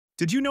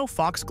Did you know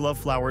foxglove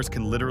flowers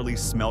can literally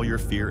smell your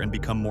fear and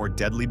become more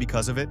deadly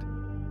because of it?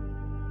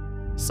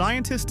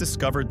 Scientists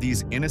discovered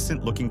these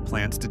innocent-looking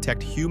plants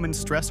detect human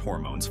stress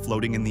hormones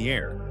floating in the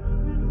air.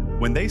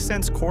 When they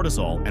sense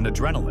cortisol and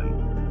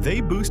adrenaline,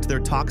 they boost their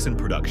toxin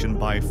production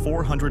by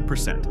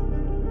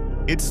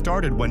 400%. It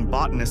started when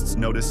botanists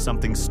noticed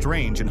something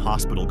strange in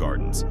hospital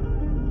gardens.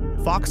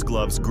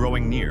 Foxgloves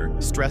growing near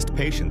stressed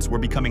patients were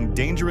becoming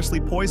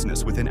dangerously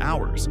poisonous within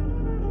hours.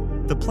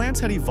 The plants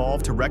had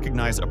evolved to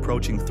recognize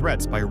approaching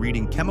threats by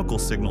reading chemical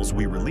signals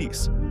we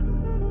release.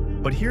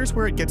 But here's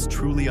where it gets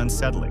truly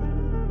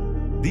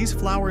unsettling. These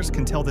flowers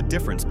can tell the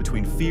difference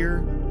between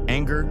fear,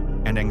 anger,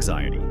 and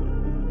anxiety.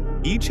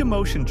 Each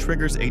emotion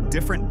triggers a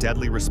different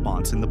deadly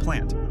response in the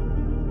plant.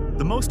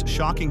 The most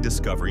shocking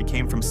discovery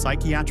came from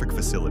psychiatric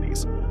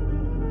facilities.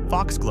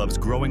 Foxgloves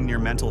growing near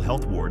mental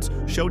health wards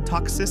showed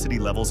toxicity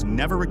levels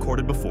never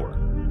recorded before.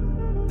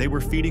 They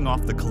were feeding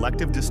off the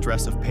collective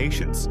distress of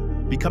patients,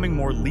 becoming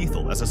more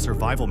lethal as a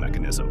survival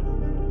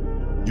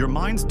mechanism. Your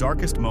mind's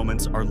darkest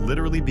moments are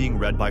literally being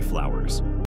read by flowers.